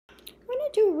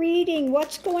do reading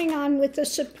what's going on with the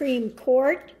Supreme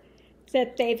Court,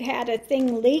 that they've had a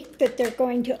thing leaked that they're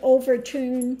going to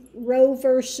overturn Roe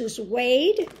versus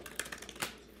Wade.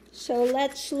 So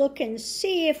let's look and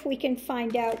see if we can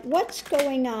find out what's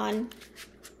going on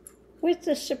with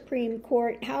the Supreme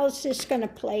Court. How is this going to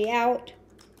play out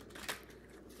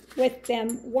with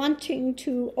them wanting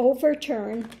to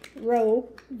overturn Roe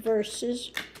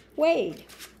versus Wade?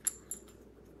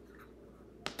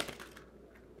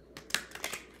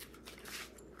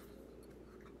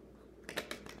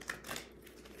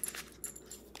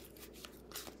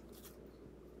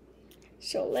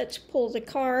 So let's pull the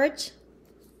cards.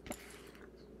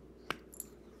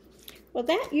 Well,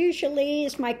 that usually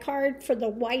is my card for the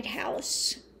White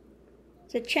House.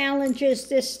 The challenge is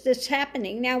this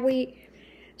happening. Now, we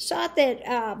saw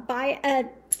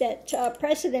that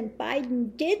President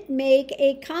Biden did make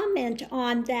a comment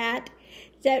on that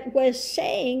was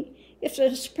saying, if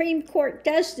the Supreme Court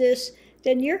does this,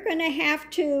 then you're going to have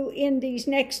to, in these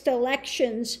next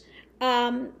elections,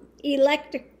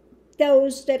 elect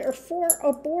those that are for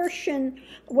abortion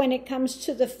when it comes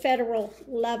to the federal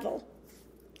level.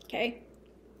 Okay,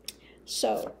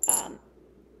 so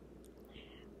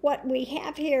what we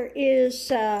have here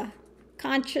is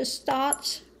conscious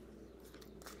thoughts.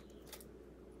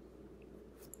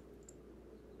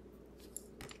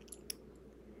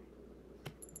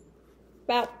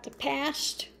 About the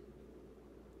past.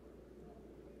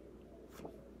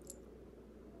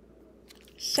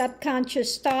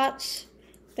 Subconscious thoughts.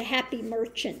 The happy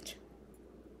merchant.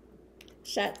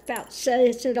 So that about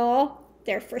says it all.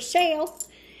 They're for sale.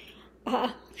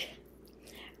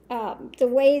 The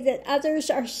way that others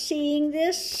are seeing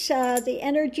this, the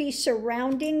energy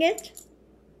surrounding it.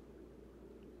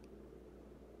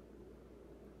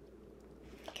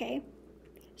 Okay.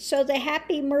 So the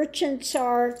happy merchants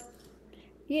are,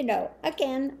 you know,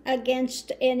 again,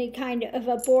 against any kind of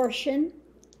abortion.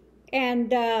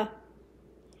 And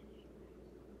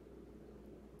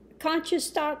conscious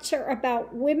thoughts are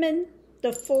about women,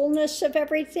 the fullness of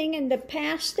everything in the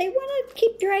past. They want to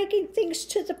keep dragging things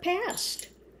to the past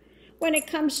when it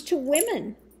comes to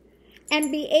women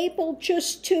and be able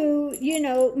just to, you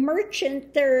know,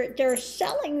 merchant, they're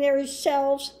selling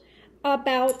themselves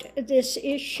about this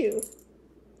issue,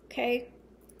 okay?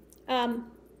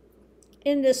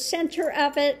 In the center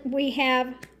of it, we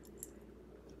have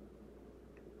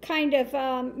kind of,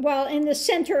 well, in the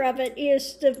center of it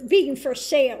is the being for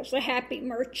sale, the happy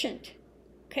merchant,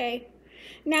 okay?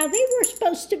 Now, they were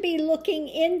supposed to be looking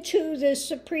into the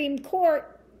Supreme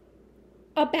Court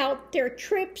about their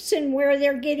trips and where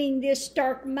they're getting this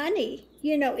dark money.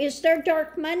 You know, is there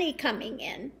dark money coming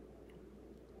in?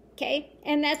 Okay,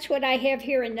 and that's what I have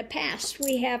here in the past.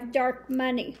 We have dark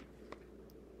money.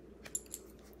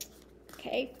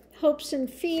 Okay, hopes and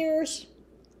fears.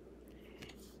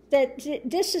 That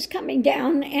this is coming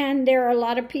down, and there are a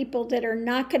lot of people that are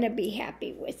not going to be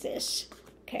happy with this.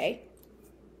 Okay,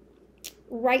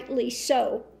 rightly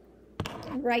so.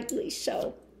 Rightly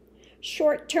so.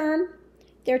 Short term,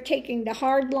 they're taking the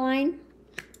hard line.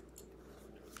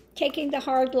 Taking the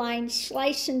hard line,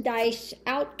 slice and dice.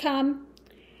 Outcome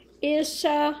is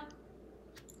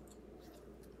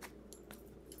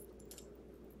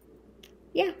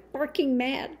barking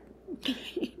mad.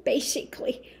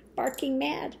 Basically, barking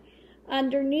mad.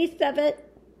 Underneath of it,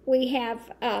 we have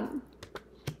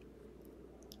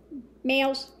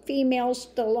males, females,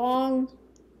 the long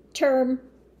term,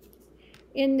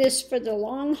 in this for the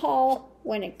long haul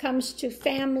when it comes to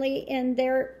family, and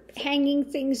they're hanging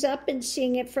things up and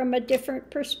seeing it from a different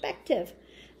perspective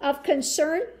of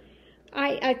concern.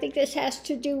 I think this has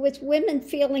to do with women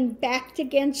feeling backed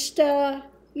against,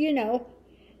 you know,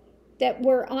 that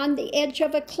we're on the edge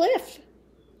of a cliff,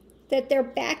 that they're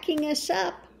backing us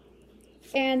up.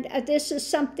 And this is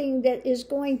something that is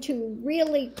going to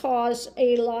really cause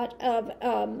a lot of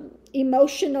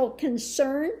emotional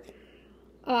concern,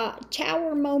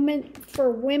 tower moment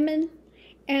for women,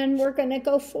 and we're going to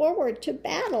go forward to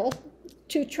battle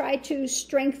to try to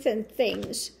strengthen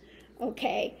things,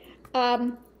 okay?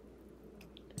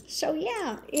 So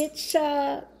yeah, it's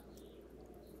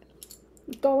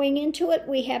going into it.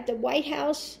 We have the White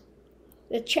House,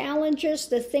 the challenges,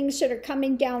 the things that are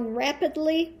coming down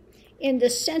rapidly. In the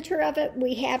center of it,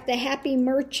 we have the happy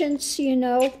merchants, you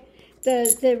know,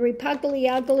 the Repugly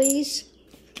Uglies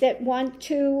that want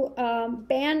to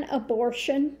ban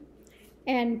abortion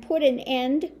and put an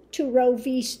end to Roe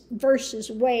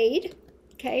versus Wade,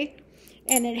 okay?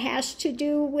 And it has to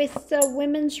do with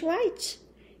women's rights.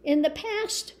 In the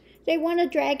past, they want to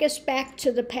drag us back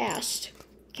to the past,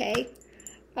 okay?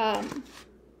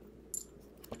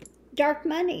 Dark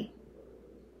money,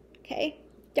 Okay?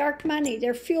 Dark money.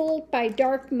 They're fueled by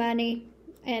dark money,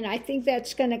 and I think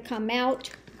that's going to come out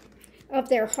of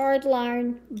their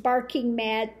hardline, barking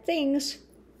mad things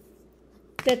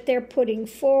that they're putting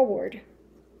forward.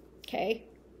 Okay?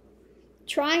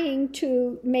 Trying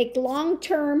to make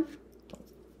long-term,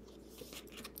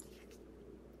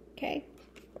 okay,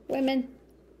 women,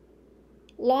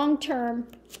 long-term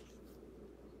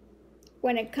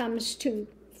when it comes to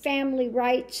family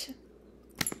rights,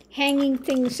 hanging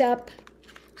things up,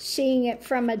 seeing it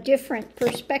from a different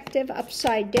perspective,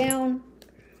 upside down,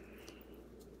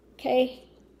 okay?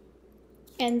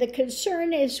 And the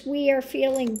concern is we are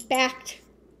feeling backed,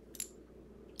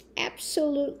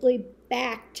 absolutely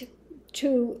backed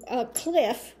to a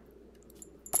cliff,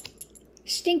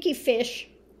 stinky fish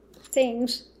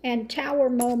things, and tower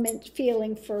moment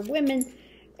feeling for women,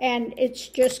 and it's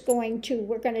just going to,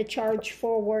 we're going to charge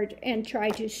forward and try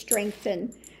to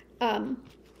strengthen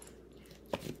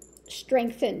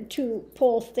to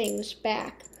pull things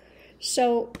back.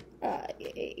 So,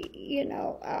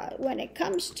 when it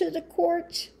comes to the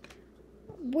courts,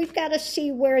 we've got to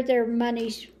see where their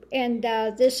money's, and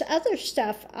this other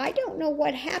stuff, I don't know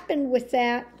what happened with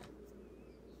that.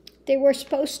 They were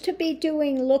supposed to be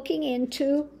looking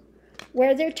into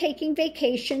where they're taking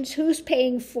vacations, who's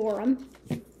paying for them.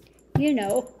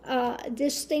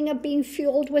 This thing of being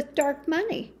fueled with dark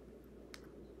money.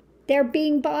 They're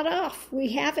being bought off.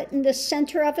 We have it in the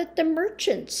center of it, the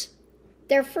merchants.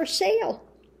 They're for sale.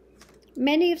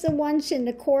 Many of the ones in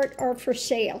the court are for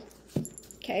sale.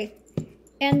 Okay,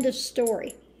 end of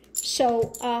story.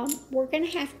 So we're going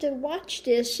to have to watch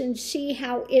this and see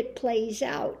how it plays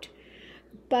out.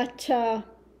 But let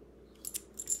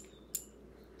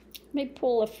me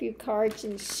pull a few cards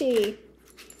and see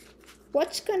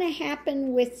what's going to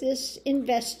happen with this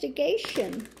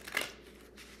investigation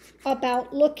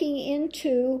about looking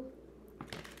into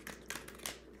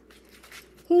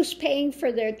who's paying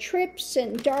for their trips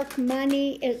and dark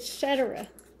money, etc.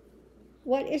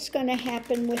 What is going to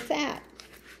happen with that?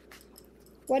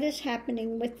 What is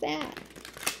happening with that?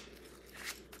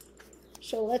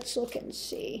 So let's look and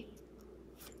see.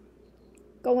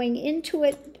 Going into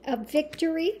it, a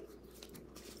victory.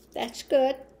 That's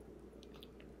good.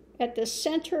 At the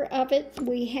center of it,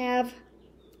 we have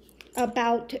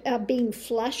about being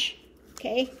flush,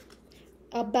 okay?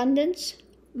 Abundance,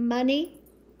 money,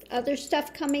 other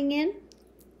stuff coming in.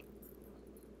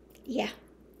 Yeah,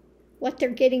 what they're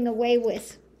getting away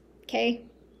with, okay?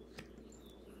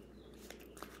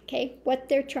 Okay, what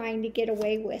they're trying to get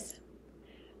away with.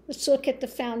 Let's look at the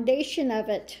foundation of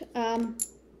it.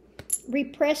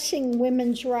 Repressing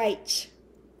women's rights.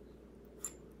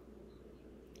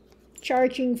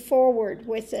 Charging forward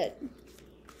with it.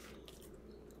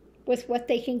 With what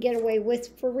they can get away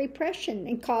with for repression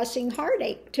and causing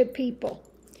heartache to people.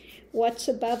 What's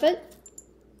above it?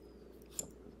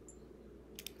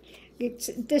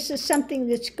 This is something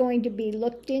that's going to be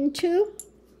looked into.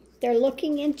 They're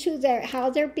looking into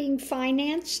how they're being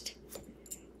financed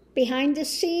behind the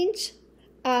scenes.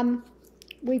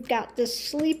 We've got the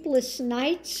sleepless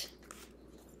nights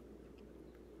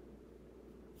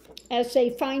as they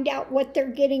find out what they're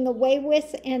getting away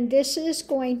with. And this is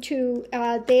going to,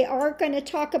 they are going to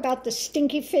talk about the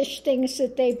stinky fish things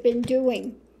that they've been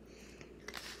doing.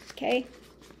 Okay,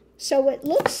 so it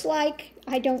looks like,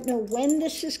 I don't know when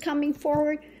this is coming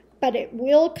forward, but it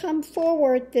will come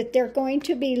forward that they're going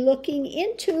to be looking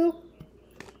into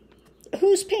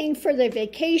who's paying for their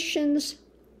vacations,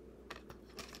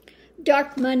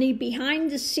 dark money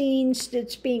behind the scenes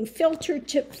that's being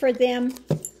filtered for them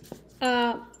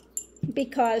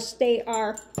because they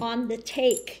are on the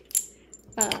take,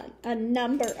 a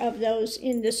number of those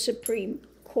in the Supreme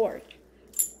Court.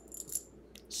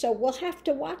 So we'll have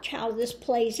to watch how this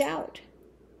plays out.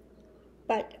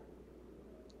 But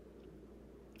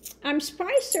I'm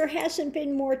surprised there hasn't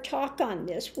been more talk on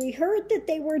this. We heard that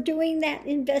they were doing that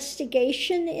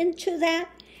investigation into that,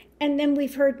 and then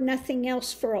we've heard nothing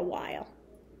else for a while.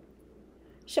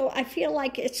 So I feel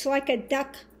like it's like a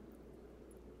duck,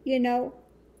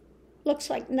 looks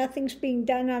like nothing's being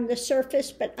done on the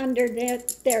surface, but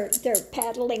underneath they're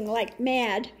paddling like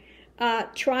mad,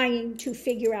 trying to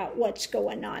figure out what's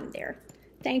going on there.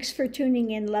 Thanks for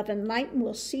tuning in, love and light, and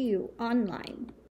we'll see you online.